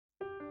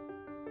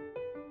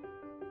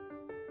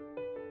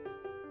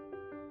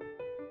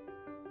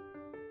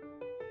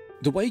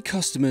The way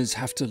customers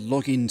have to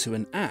log into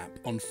an app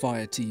on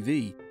Fire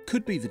TV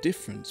could be the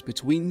difference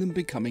between them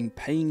becoming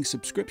paying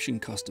subscription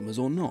customers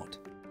or not.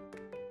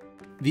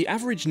 The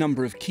average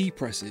number of key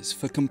presses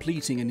for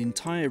completing an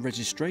entire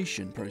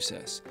registration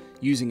process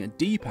using a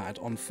D-pad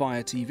on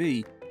Fire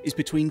TV is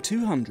between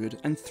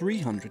 200 and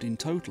 300 in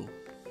total.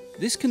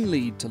 This can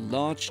lead to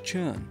large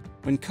churn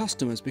when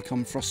customers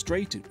become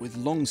frustrated with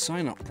long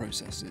sign-up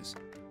processes,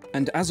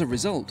 and as a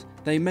result,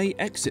 they may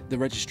exit the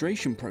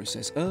registration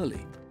process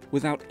early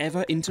without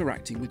ever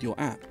interacting with your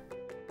app.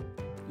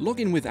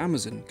 Login with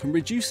Amazon can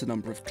reduce the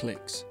number of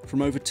clicks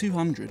from over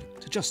 200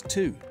 to just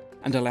 2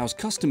 and allows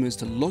customers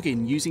to log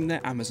in using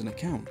their Amazon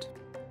account.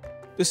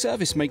 The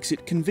service makes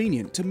it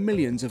convenient to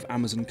millions of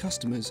Amazon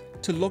customers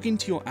to log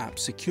into your app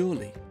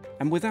securely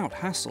and without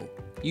hassle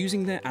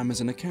using their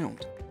Amazon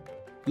account.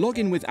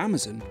 Login with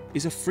Amazon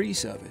is a free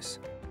service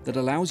that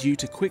allows you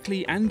to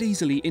quickly and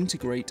easily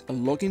integrate a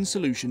login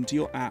solution to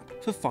your app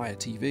for Fire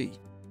TV.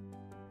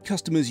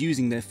 Customers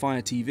using their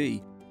Fire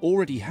TV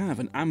already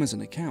have an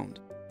Amazon account,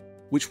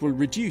 which will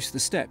reduce the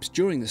steps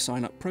during the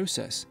sign-up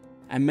process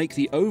and make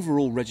the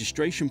overall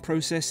registration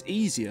process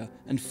easier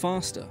and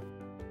faster.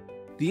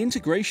 The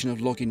integration of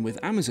Login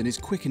with Amazon is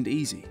quick and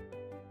easy.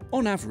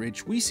 On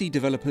average, we see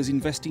developers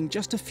investing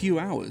just a few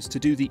hours to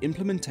do the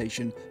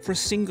implementation for a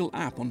single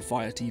app on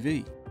Fire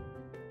TV.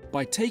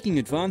 By taking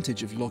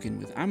advantage of Login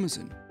with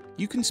Amazon,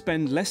 you can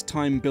spend less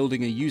time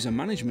building a user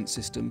management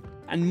system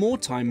and more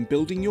time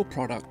building your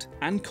product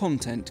and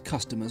content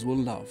customers will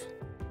love.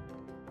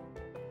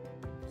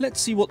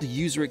 Let's see what the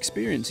user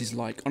experience is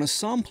like on a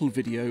sample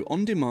video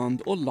on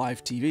demand or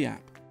live TV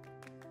app.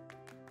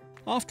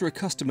 After a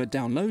customer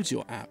downloads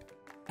your app,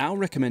 our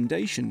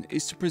recommendation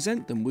is to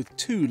present them with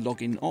two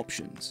login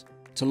options: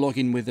 to log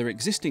in with their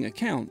existing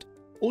account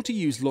or to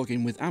use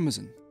Login with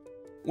Amazon.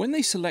 When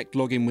they select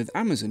Login with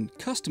Amazon,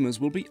 customers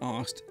will be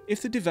asked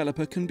if the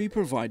developer can be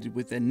provided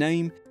with their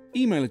name,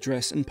 email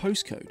address and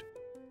postcode.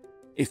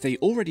 If they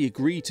already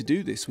agree to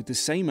do this with the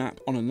same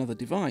app on another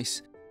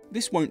device,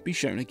 this won't be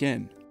shown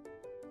again.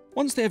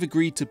 Once they have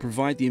agreed to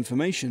provide the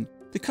information,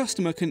 the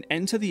customer can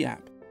enter the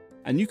app,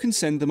 and you can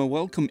send them a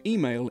welcome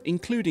email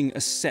including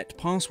a set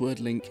password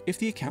link if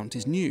the account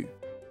is new.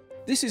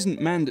 This isn't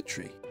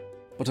mandatory,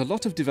 but a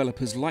lot of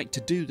developers like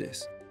to do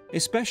this,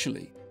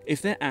 especially if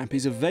their app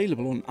is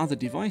available on other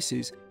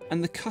devices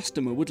and the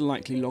customer would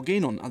likely log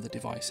in on other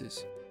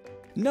devices.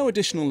 No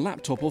additional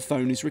laptop or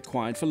phone is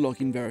required for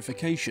login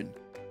verification,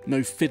 no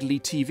fiddly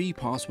TV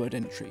password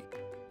entry,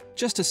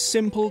 just a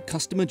simple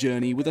customer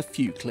journey with a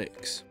few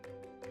clicks.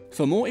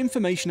 For more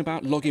information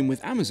about Login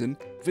with Amazon,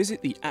 visit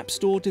the App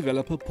Store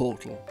Developer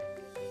Portal.